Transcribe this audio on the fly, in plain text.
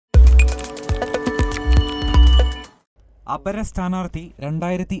അപര സ്ഥാനാർത്ഥി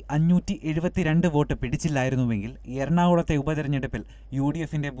 2572 വോട്ട് പിടിച്ചില്ലായിരുന്നുവെങ്കിൽ എറണാകുളത്തെ ഉപതെരഞ്ഞെടുപ്പിൽ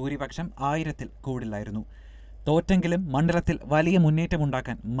UDFന്റെ ഭൂരിപക്ഷം 1000-ൽ കൂടില്ലായിരുന്നു. തോറ്റെങ്കിലും മണ്ഡലത്തിൽ വലിയ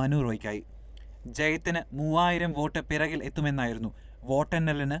മുന്നേറ്റമുണ്ടാക്കാൻ മനു റോയ്ക്കായി. ജയത്തിന് 3000 വോട്ട് പിറകിൽ എത്തുമെന്നായിരുന്നു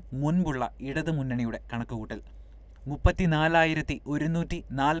വോട്ടെണ്ണലിന് മുൻപുള്ള ഇടതുമുന്നണിയുടെ കണക്കുകൂട്ടൽ.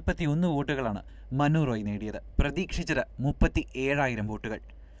 34,141 വോട്ടുകളാണ് മനു റോയ് നേടിയത്. പ്രതീക്ഷിച്ചത് 37,000 വോട്ടുകൾ.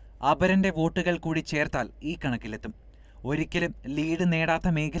 അപരന്റെ വോട്ടുകൾ കൂടി ചേർത്താൽ ഈ കണക്കിലെത്തും. ഒരിക്കലും ലീഡ് നേടാത്ത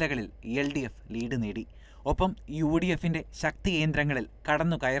മേഖലകളിൽ LDF ലീഡ് നേടി. ഒപ്പം UDFന്റെ ശക്തി കേന്ദ്രങ്ങളിൽ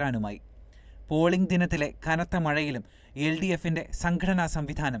കടന്നു കയറാനുമായി. പോളിംഗ് ദിനത്തിലെ കനത്ത മഴയിലും LDFന്റെ സംഘടനാ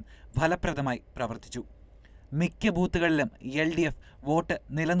സംവിധാനം ഫലപ്രദമായി പ്രവർത്തിച്ചു. മിക്ക ബൂത്തുകളിലും LDF വോട്ട്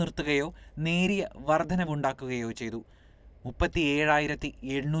നിലനിർത്തുകയോ നേരിയ വർധനവുണ്ടാക്കുകയോ ചെയ്തു.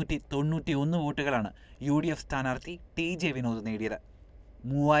 37,891 വോട്ടുകളാണ് UDF സ്ഥാനാർത്ഥി TJ വിനോദ് നേടിയത്.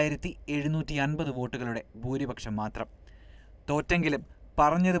 3,750 വോട്ടുകളുടെ ഭൂരിപക്ഷം മാത്രം. തോറ്റെങ്കിലും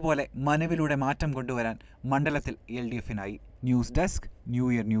പറഞ്ഞതുപോലെ മനുവിലൂടെ മാറ്റം കൊണ്ടുവരാൻ മണ്ഡലത്തിൽ LDFനായി. News desk,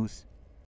 new year news.